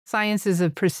science is a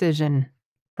precision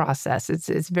process.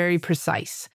 It's very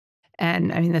precise.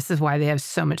 And I mean, this is why they have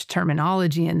so much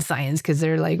terminology in science, because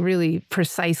they're like really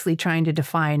precisely trying to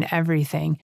define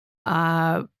everything.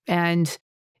 And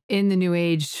in the New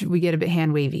Age, we get a bit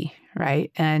hand wavy,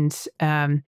 right? And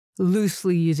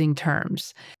loosely using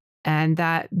terms. And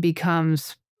that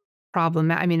becomes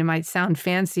problematic. I mean, it might sound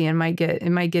fancy and it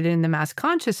might get in the mass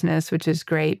consciousness, which is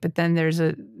great, but then there's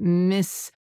a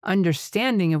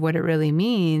misunderstanding of what it really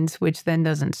means, which then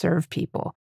doesn't serve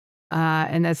people.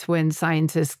 And that's when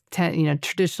scientists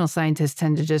traditional scientists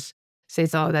tend to just say,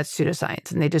 oh, that's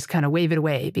pseudoscience. And they just kind of wave it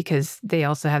away because they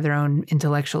also have their own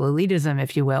intellectual elitism,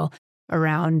 if you will,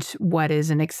 around what is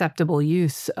an acceptable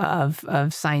use of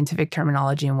scientific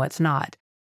terminology and what's not.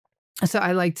 So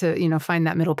I like to, find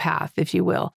that middle path, if you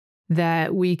will,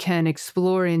 that we can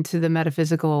explore into the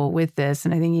metaphysical with this.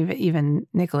 And I think even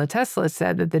Nikola Tesla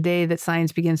said that the day that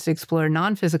science begins to explore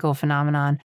non-physical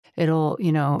phenomenon, it'll,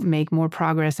 make more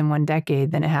progress in one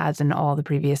decade than it has in all the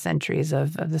previous centuries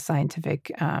of the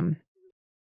scientific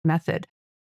method.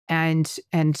 And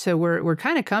so we're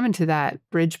kind of coming to that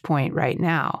bridge point right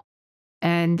now.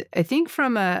 And I think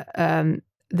from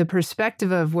the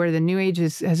perspective of where the New Age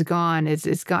has gone,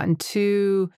 it's gotten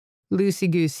too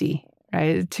loosey-goosey,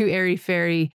 right? Too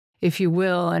airy-fairy, if you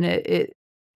will. And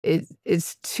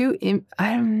it's too,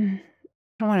 I don't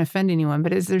want to offend anyone,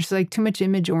 but there's like too much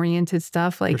image-oriented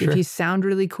stuff. Like For sure. If you sound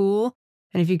really cool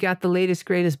and if you got the latest,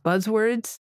 greatest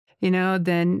buzzwords,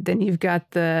 then you've got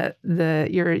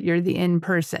you're the in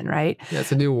person, right? Yeah,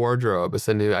 it's a new wardrobe. It's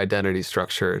a new identity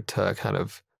structure to kind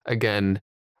of, again,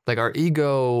 like our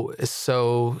ego is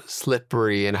so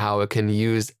slippery in how it can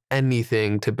use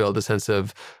anything to build a sense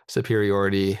of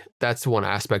superiority. That's one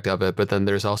aspect of it. But then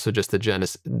there's also just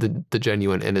the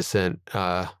genuine innocent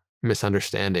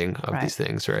misunderstanding of Right. these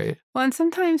things, right? Well, and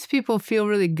sometimes people feel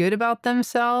really good about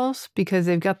themselves because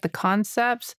they've got the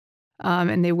concepts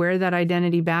and they wear that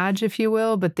identity badge, if you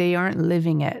will, but they aren't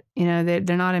living it.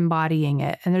 They're not embodying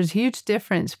it. And there's a huge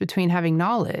difference between having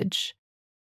knowledge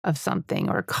of something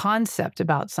or a concept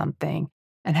about something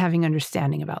and having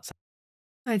understanding about something.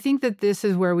 I think that this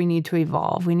is where we need to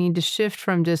evolve. We need to shift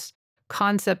from just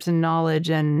concepts and knowledge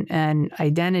and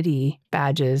identity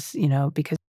badges,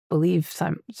 because we believe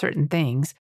some certain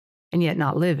things and yet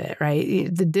not live it,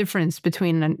 right? The difference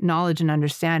between knowledge and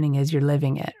understanding is you're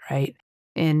living it, right?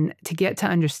 And to get to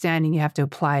understanding, you have to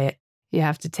apply it. You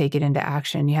have to take it into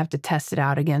action. You have to test it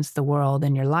out against the world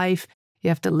in your life. You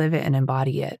have to live it and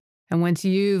embody it. And once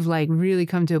you've really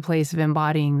come to a place of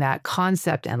embodying that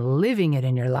concept and living it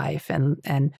in your life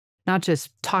and not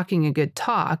just talking a good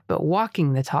talk, but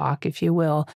walking the talk, if you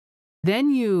will,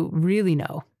 then you really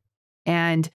know.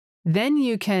 And then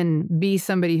you can be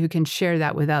somebody who can share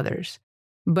that with others.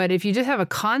 But if you just have a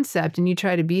concept and you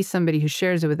try to be somebody who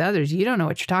shares it with others, you don't know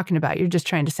what you're talking about. You're just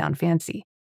trying to sound fancy.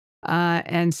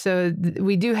 And so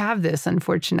we do have this,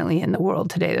 unfortunately, in the world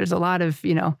today. There's a lot of,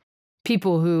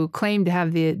 people who claim to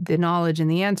have the knowledge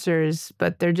and the answers,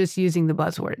 but they're just using the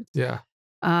buzzwords. Yeah.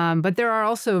 But there are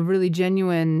also really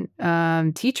genuine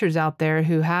teachers out there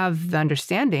who have the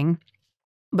understanding.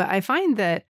 But I find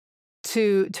that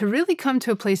to really come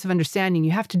to a place of understanding, you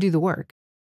have to do the work.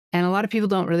 And a lot of people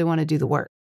don't really want to do the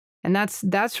work. And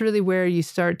that's really where you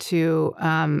start to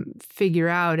figure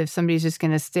out if somebody's just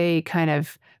going to stay kind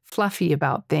of fluffy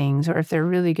about things or if they're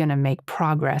really going to make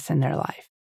progress in their life.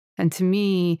 And to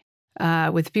me,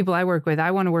 with the people I work with,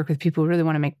 I want to work with people who really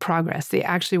want to make progress. They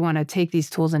actually want to take these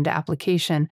tools into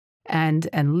application and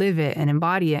live it and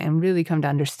embody it and really come to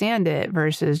understand it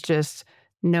versus just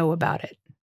know about it.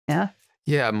 Yeah?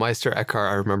 Yeah, Meister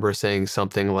Eckhart, I remember saying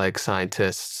something like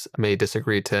scientists may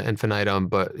disagree to infinitum,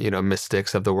 but,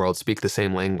 mystics of the world speak the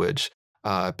same language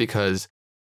because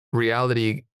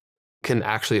reality can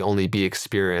actually only be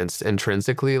experienced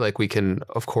intrinsically. Like we can,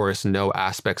 of course, know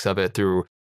aspects of it through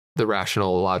the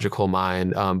rational, logical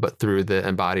mind, but through the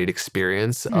embodied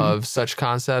experience of such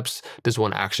concepts, does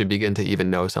one actually begin to even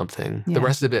know something. Yeah. The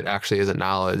rest of it actually isn't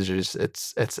knowledge.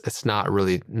 It's not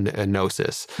really a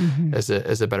gnosis, as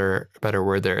a better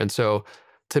word there. And so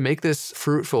to make this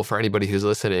fruitful for anybody who's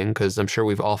listening, because I'm sure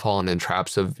we've all fallen in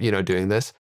traps of doing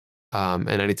this. And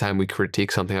anytime we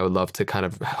critique something, I would love to kind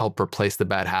of help replace the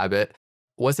bad habit.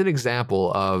 What's an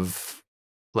example of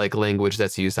language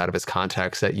that's used out of its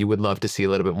context that you would love to see a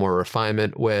little bit more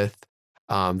refinement with,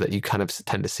 that you kind of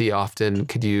tend to see often?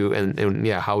 Could you, and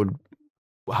yeah, how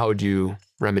would you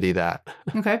remedy that?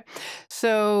 Okay.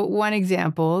 So one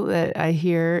example that I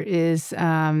hear is,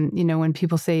 when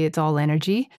people say it's all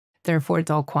energy, therefore it's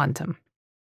all quantum.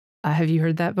 Have you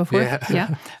heard that before? Yeah.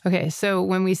 Yeah. Okay. So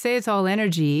when we say it's all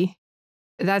energy,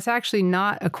 that's actually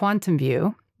not a quantum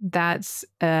view.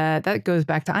 that goes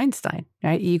back to Einstein,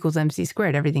 right? E equals mc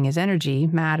squared. Everything is energy,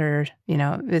 matter,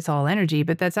 it's all energy,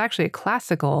 but that's actually a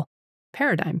classical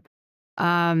paradigm.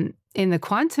 In the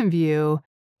quantum view,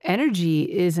 energy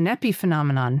is an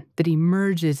epiphenomenon that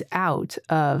emerges out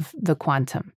of the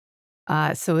quantum.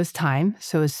 So is time,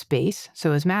 so is space,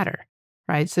 so is matter,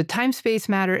 right? So time, space,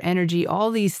 matter, energy,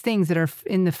 all these things that are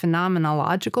in the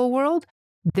phenomenological world,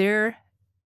 they're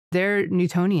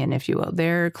Newtonian, if you will.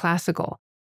 They're classical.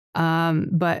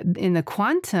 But in the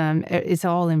quantum, it's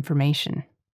all information,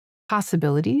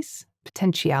 possibilities,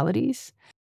 potentialities,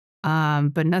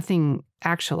 but nothing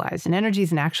actualized. And energy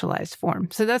is an actualized form.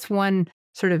 So that's one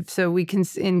sort of, so we can,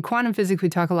 in quantum physics, we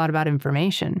talk a lot about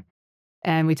information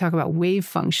and we talk about wave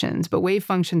functions, but wave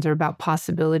functions are about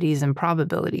possibilities and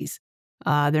probabilities.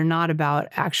 They're not about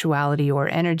actuality or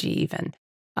energy even.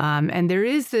 And there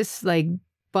is this like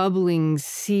bubbling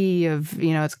sea of,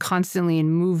 it's constantly in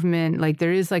movement. Like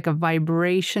there is like a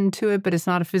vibration to it, but it's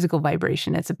not a physical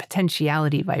vibration. It's a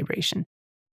potentiality vibration.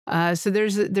 So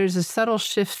there's a subtle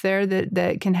shift there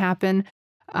that can happen.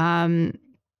 Another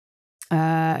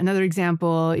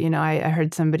example, I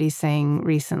heard somebody saying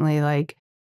recently, like,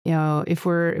 if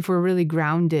we're really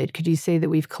grounded, could you say that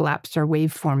we've collapsed our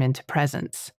waveform into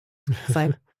presence? It's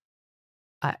like,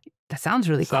 that sounds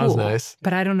really cool. Sounds nice.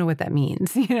 But I don't know what that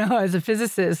means. As a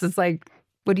physicist, it's like,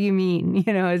 what do you mean?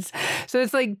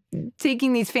 It's like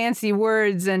taking these fancy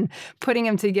words and putting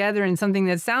them together in something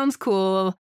that sounds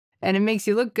cool and it makes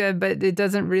you look good, but it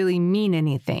doesn't really mean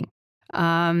anything.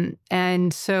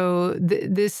 And so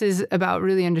this is about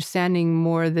really understanding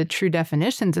more the true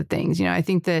definitions of things. I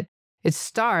think that it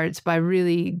starts by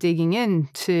really digging in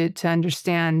to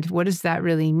understand what does that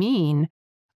really mean?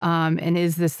 And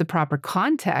is this the proper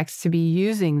context to be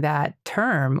using that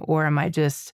term? Or am I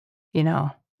just,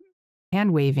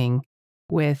 hand waving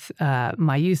with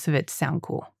my use of it to sound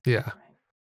cool? Yeah.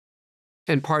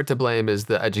 And part to blame is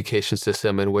the education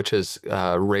system, in which has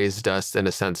raised us, in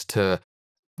a sense, to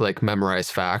like memorize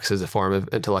facts as a form of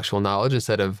intellectual knowledge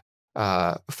instead of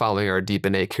following our deep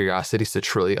innate curiosities to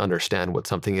truly understand what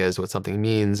something is, what something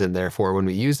means. And therefore, when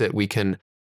we use it, we can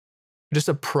just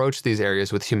approach these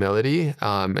areas with humility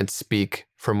and speak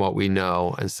from what we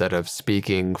know instead of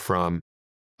speaking from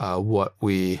what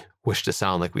we wish to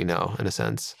sound like we know, in a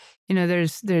sense.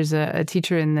 There's a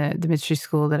teacher in the mystery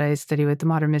school that I study with, the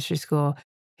modern mystery school,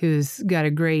 who's got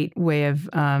a great way of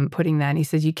putting that. And he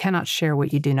says, you cannot share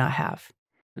what you do not have.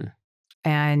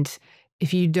 And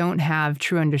if you don't have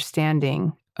true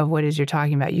understanding of what it is you're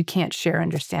talking about, you can't share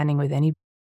understanding with anybody,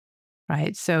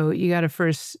 right? So you got to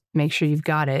first make sure you've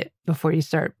got it before you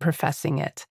start professing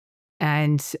it.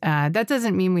 And that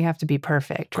doesn't mean we have to be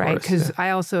perfect, right? Because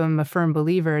I also am a firm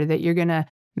believer that you're going to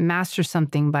master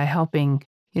something by helping,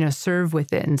 serve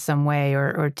with it in some way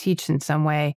or teach in some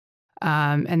way.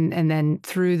 And then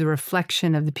through the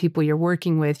reflection of the people you're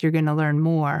working with, you're going to learn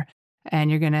more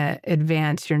and you're going to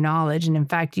advance your knowledge. And in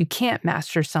fact, you can't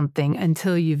master something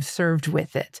until you've served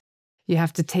with it. You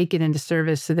have to take it into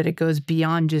service so that it goes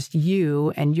beyond just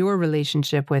you and your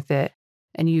relationship with it.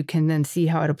 And you can then see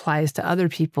how it applies to other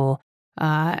people.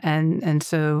 And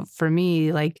so for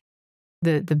me, like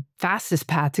the fastest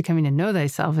path to coming to know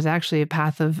thyself is actually a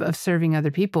path of serving other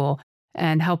people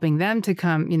and helping them to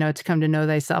come to know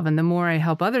thyself. And the more I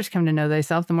help others come to know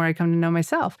thyself, the more I come to know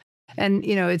myself. And,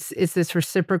 it's this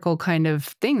reciprocal kind of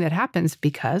thing that happens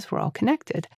because we're all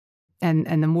connected.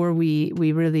 And the more we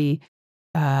really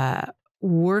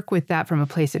work with that from a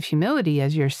place of humility,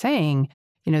 as you're saying,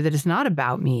 that it's not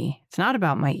about me. It's not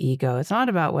about my ego. It's not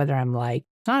about whether I'm liked.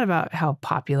 It's not about how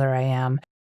popular I am.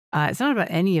 It's not about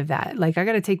any of that. Like, I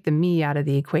got to take the me out of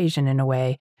the equation in a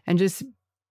way and just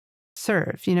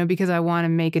serve, because I want to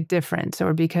make a difference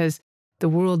or because the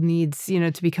world needs,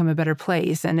 to become a better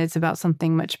place. And it's about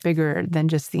something much bigger than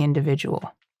just the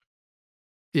individual.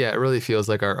 Yeah, it really feels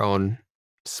like our own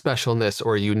specialness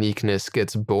or uniqueness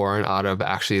gets born out of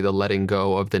actually the letting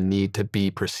go of the need to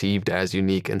be perceived as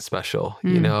unique and special.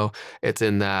 It's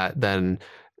in that then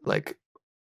like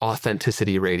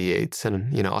authenticity radiates,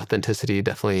 and authenticity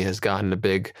definitely has gotten a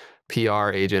big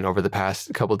PR agent over the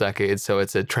past couple decades, so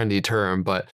it's a trendy term,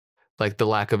 but like the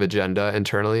lack of agenda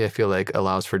internally, I feel like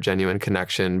allows for genuine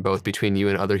connection both between you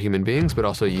and other human beings, but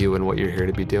also you and what you're here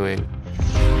to be doing.